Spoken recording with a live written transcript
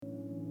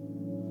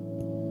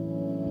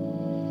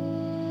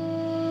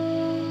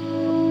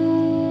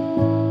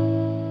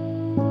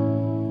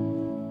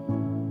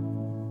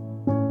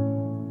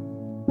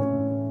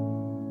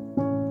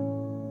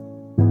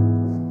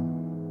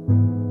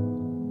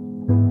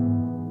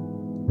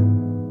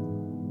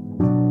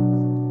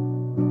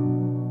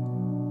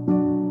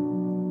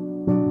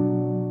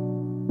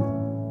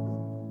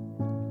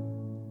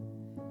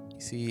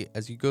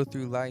as you go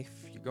through life,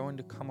 you're going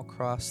to come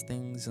across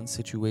things and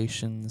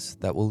situations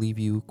that will leave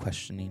you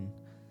questioning.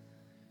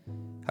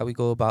 How we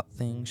go about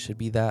things should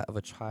be that of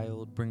a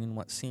child, bringing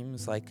what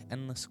seems like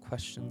endless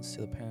questions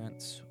to the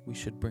parents we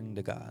should bring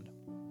to God.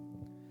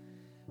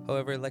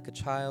 However, like a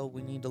child,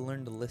 we need to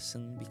learn to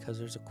listen, because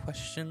there's a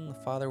question the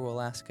Father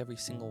will ask every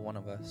single one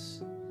of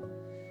us.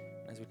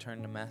 As we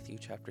turn to Matthew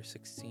chapter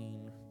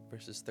 16,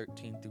 verses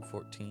 13 through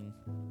 14.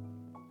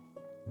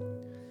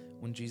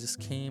 When Jesus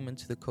came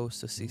into the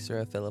coast of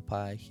Caesarea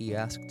Philippi, he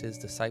asked his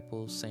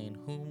disciples, saying,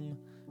 "Whom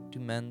do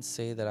men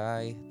say that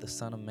I, the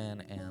Son of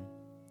Man, am?"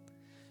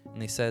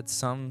 And they said,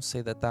 "Some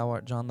say that thou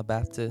art John the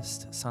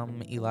Baptist,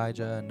 some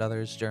Elijah, and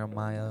others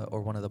Jeremiah,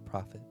 or one of the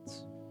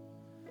prophets."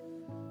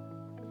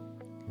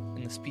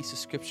 In this piece of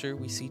scripture,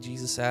 we see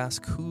Jesus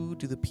ask, "Who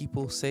do the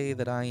people say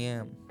that I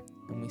am?"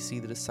 And we see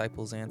the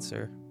disciples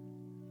answer,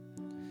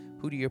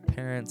 "Who do your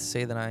parents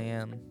say that I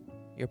am?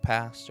 Your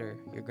pastor,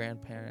 your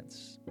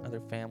grandparents,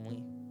 other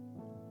family."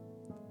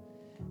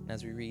 And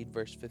as we read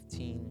verse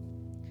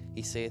 15,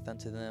 he saith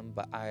unto them,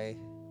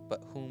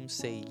 But whom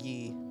say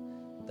ye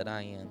that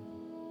I am?"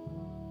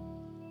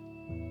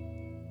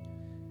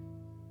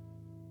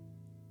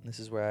 And this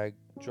is where I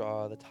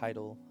draw the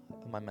title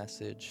of my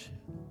message.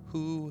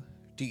 Who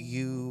do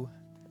you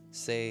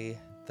say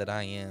that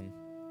I am?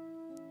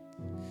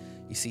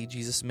 You see,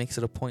 Jesus makes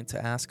it a point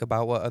to ask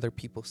about what other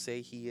people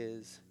say he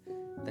is.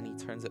 Then he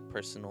turns it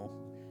personal,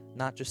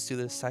 not just to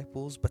the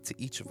disciples, but to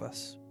each of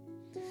us.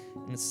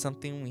 And it's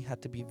something we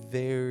have to be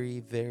very,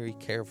 very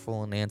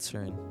careful in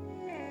answering.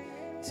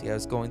 See, I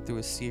was going through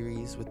a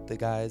series with the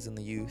guys and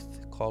the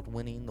youth called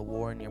Winning the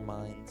War in Your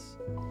Minds.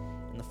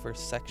 In the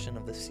first section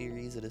of the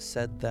series, it is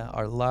said that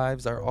our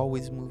lives are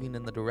always moving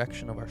in the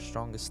direction of our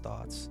strongest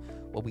thoughts.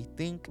 What we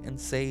think and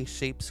say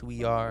shapes who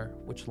we are,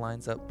 which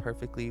lines up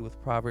perfectly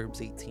with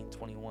Proverbs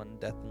 18:21,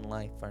 "Death and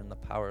life are in the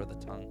power of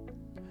the tongue."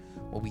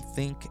 What we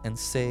think and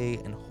say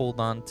and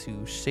hold on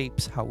to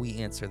shapes how we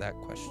answer that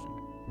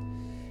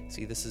question.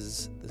 See, this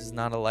is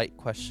not a light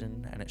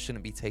question, and it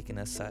shouldn't be taken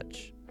as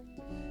such.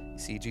 You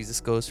see,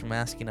 Jesus goes from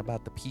asking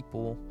about the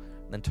people,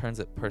 and then turns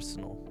it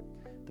personal.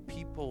 The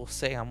people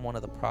say I'm one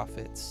of the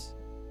prophets.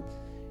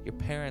 Your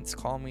parents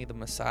call me the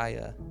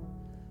Messiah.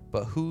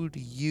 But who do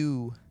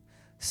you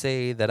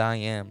say that I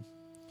am?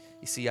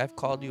 You see, I've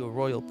called you a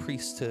royal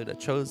priesthood, a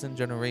chosen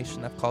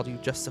generation. I've called you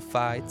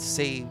justified,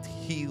 saved,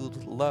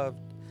 healed,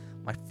 loved,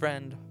 my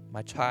friend,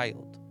 my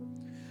child.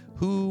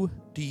 Who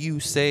do you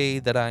say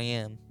that I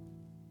am?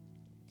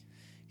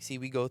 You see,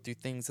 we go through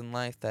things in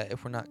life that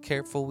if we're not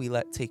careful, we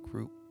let take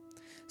root,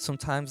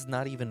 sometimes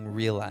not even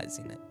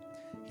realizing it.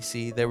 You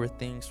see, there were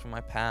things from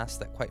my past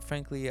that, quite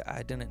frankly,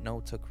 I didn't know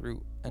took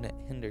root, and it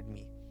hindered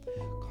me,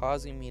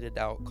 causing me to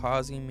doubt,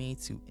 causing me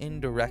to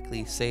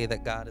indirectly say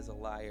that God is a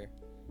liar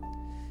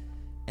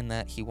and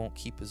that he won't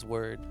keep his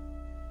word.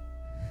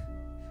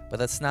 But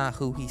that's not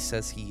who he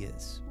says he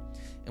is.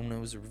 And when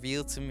it was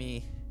revealed to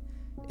me,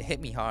 it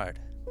hit me hard.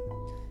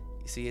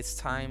 You see, it's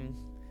time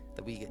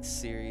that we get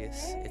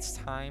serious. It's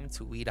time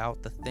to weed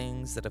out the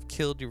things that has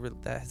killed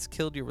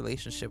your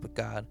relationship with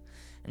God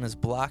and has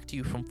blocked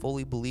you from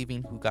fully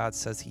believing who God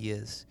says he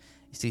is.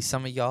 You see,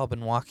 some of y'all have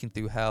been walking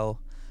through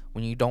hell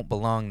when you don't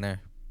belong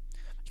there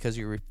because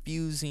you're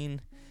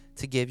refusing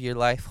to give your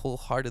life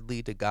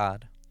wholeheartedly to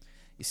God.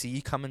 You see,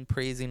 you come in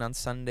praising on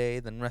Sunday,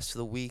 then the rest of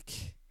the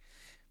week,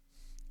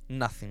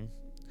 nothing.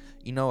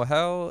 You know,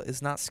 hell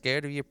is not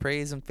scared of your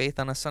praise and faith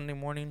on a Sunday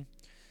morning.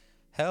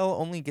 Hell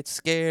only gets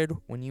scared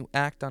when you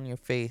act on your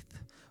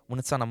faith, when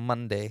it's on a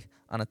Monday,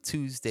 on a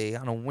Tuesday,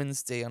 on a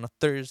Wednesday, on a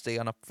Thursday,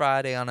 on a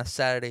Friday, on a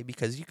Saturday,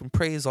 because you can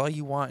praise all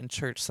you want in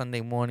church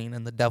Sunday morning,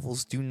 and the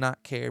devils do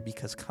not care,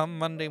 because come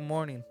Monday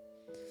morning,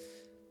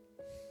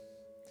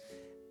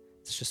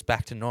 it's just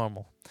back to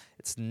normal.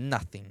 It's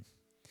nothing.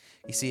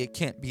 You see, it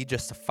can't be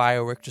just a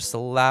firework, just a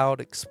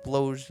loud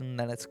explosion,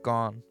 then it's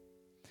gone.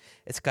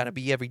 It's got to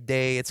be every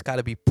day. It's got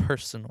to be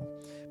personal,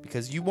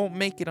 because you won't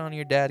make it on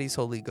your daddy's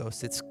Holy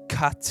Ghost. It's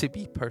got to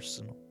be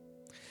personal.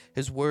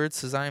 His word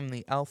says, "I am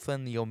the Alpha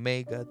and the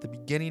Omega, the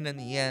beginning and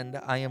the end.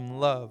 I am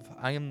love.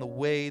 I am the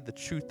way, the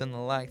truth, and the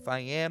life. I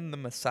am the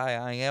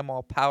Messiah. I am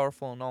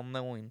all-powerful and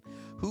all-knowing.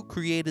 Who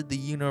created the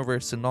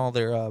universe and all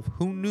thereof?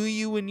 Who knew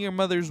you in your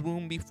mother's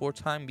womb before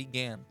time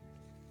began?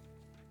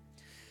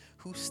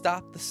 Who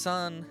stopped the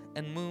sun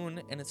and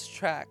moon in its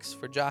tracks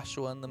for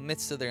Joshua in the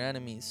midst of their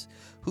enemies?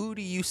 Who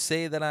do you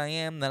say that I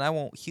am, that I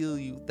won't heal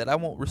you, that I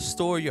won't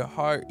restore your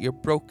heart, your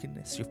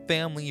brokenness, your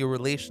family, your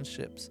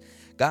relationships?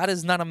 God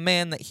is not a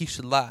man that he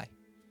should lie."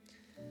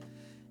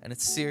 And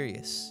it's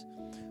serious.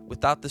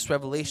 Without this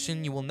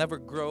revelation, you will never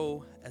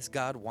grow as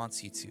God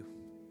wants you to.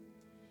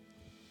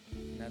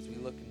 And as we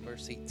look in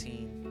verse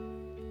 18,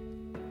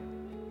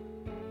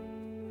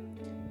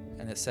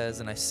 and it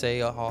says, "And I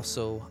say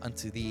also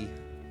unto thee,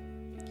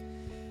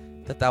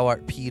 that thou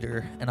art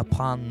Peter, and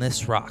upon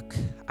this rock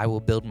I will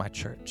build my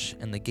church,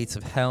 and the gates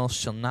of hell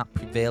shall not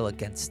prevail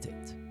against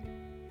it."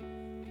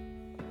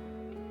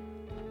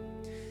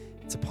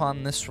 It's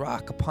upon this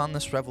rock, upon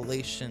this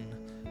revelation,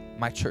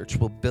 my church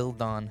will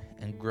build on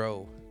and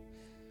grow.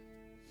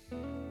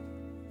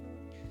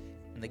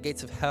 and the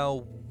gates of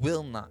hell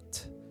will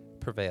not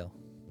prevail.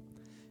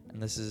 And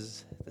this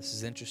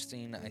is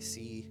interesting. I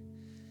see,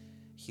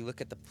 you look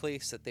at the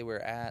place that they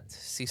were at,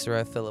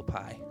 Caesarea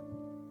Philippi,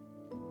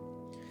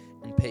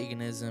 and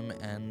paganism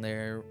and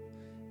their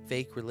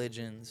fake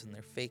religions and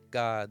their fake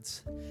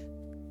gods.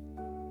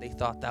 They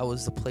thought that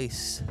was the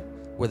place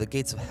where the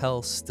gates of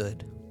hell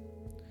stood.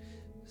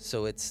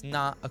 So it's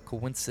not a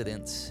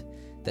coincidence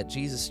that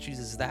Jesus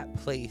chooses that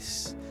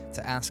place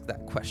to ask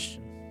that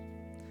question.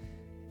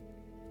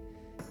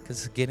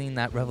 Because getting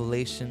that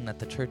revelation that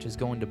the church is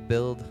going to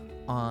build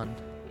on,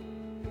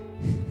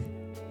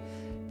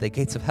 the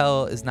gates of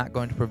hell is not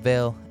going to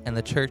prevail, and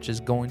the church is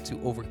going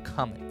to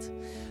overcome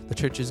it. The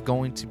church is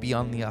going to be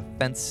on the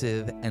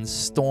offensive and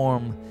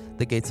storm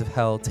the gates of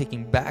hell,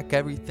 taking back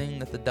everything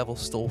that the devil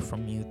stole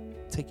from you,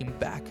 taking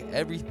back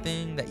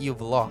everything that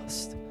you've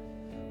lost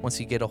once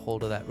you get a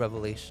hold of that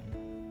revelation.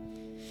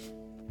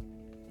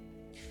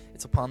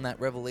 It's upon that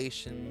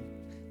revelation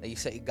that you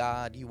say,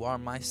 God, you are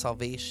my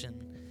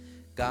salvation.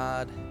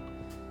 God,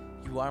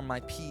 you are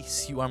my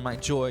peace. You are my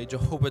joy.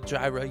 Jehovah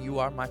Jireh, you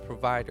are my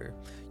provider.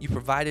 You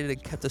provided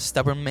and kept a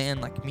stubborn man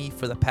like me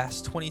for the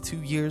past 22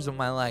 years of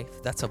my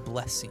life. That's a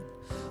blessing.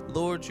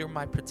 Lord, you're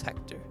my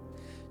protector.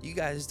 You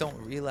guys don't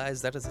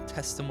realize that is a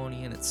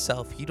testimony in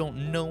itself. You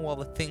don't know all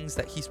the things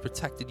that he's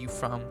protected you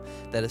from,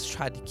 that has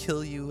tried to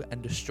kill you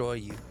and destroy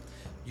you.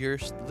 You're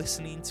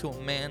listening to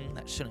a man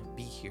that shouldn't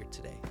be here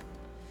today.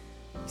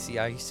 You see,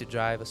 I used to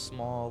drive a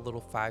small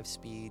little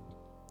 5-speed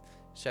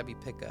Chevy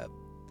pickup,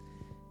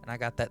 and I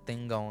got that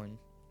thing going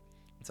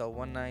until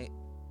one night,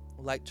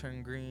 light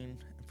turned green,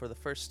 and for the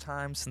first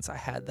time since I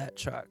had that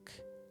truck,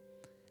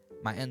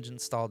 my engine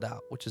stalled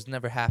out, which has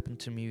never happened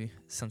to me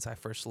since I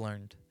first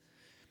learned.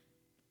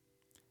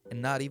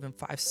 And not even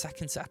 5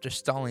 seconds after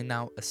stalling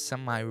out, a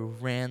semi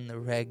ran the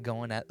reg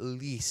going at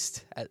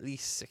least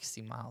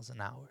 60 miles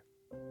an hour.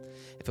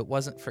 If it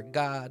wasn't for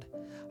God,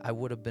 I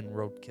would have been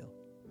roadkill.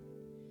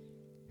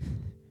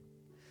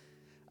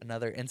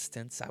 Another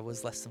instance, I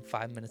was less than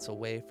 5 minutes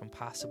away from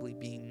possibly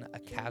being a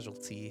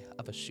casualty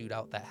of a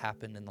shootout that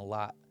happened in the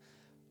lot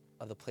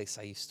of the place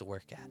I used to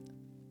work at.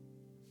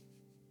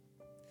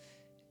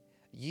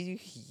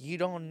 You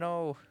don't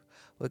know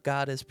what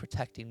God is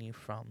protecting you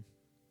from,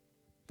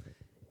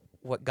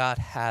 what God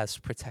has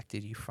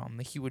protected you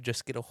from. If you would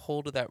just get a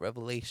hold of that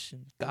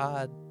revelation,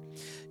 God,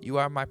 you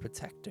are my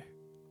protector.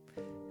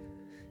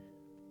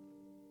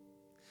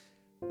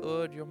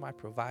 Lord, you're my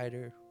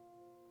provider.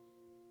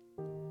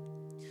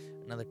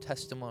 Another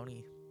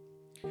testimony.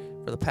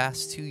 For the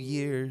past 2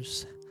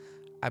 years,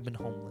 I've been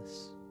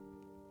homeless.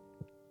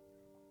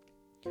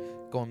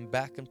 Going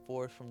back and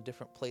forth from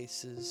different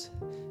places,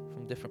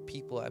 from different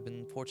people I've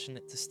been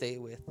fortunate to stay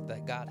with,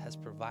 that God has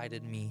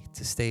provided me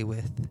to stay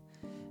with.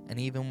 And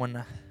even when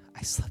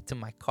I slept in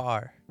my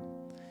car,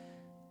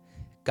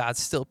 God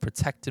still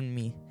protected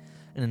me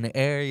in an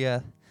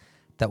area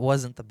that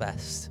wasn't the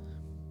best.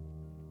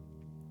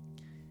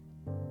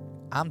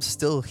 I'm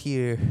still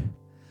here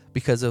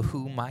because of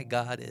who my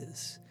God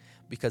is,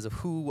 because of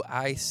who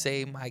I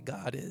say my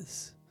God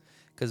is.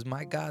 Because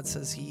my God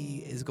says he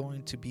is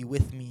going to be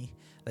with me,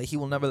 that he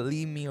will never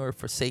leave me or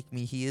forsake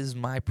me. He is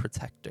my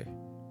protector.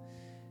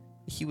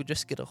 He would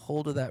just get a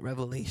hold of that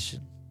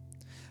revelation.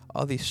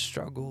 All these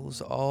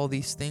struggles, all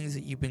these things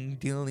that you've been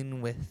dealing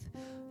with,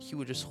 he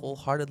would just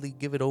wholeheartedly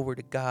give it over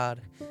to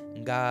God.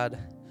 And God,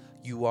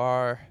 you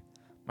are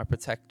my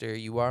protector.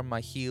 You are my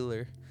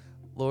healer.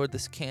 Lord,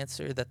 this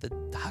cancer that the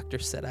doctor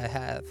said I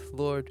have,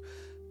 Lord,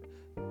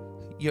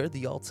 you're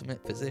the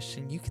ultimate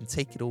physician. You can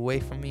take it away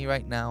from me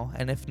right now.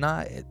 And if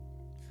not,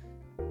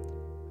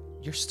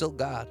 you're still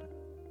God.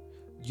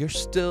 You're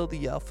still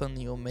the Alpha and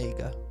the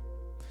Omega.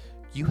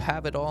 You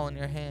have it all in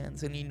your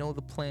hands, and you know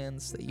the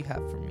plans that you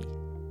have for me.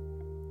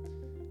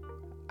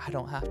 I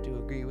don't have to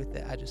agree with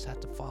it. I just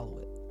have to follow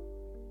it.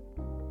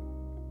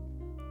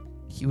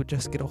 He would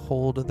just get a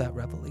hold of that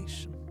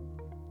revelation.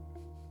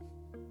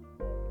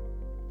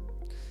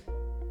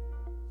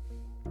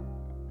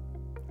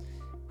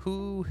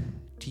 Who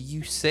do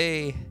you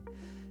say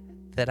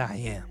that I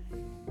am?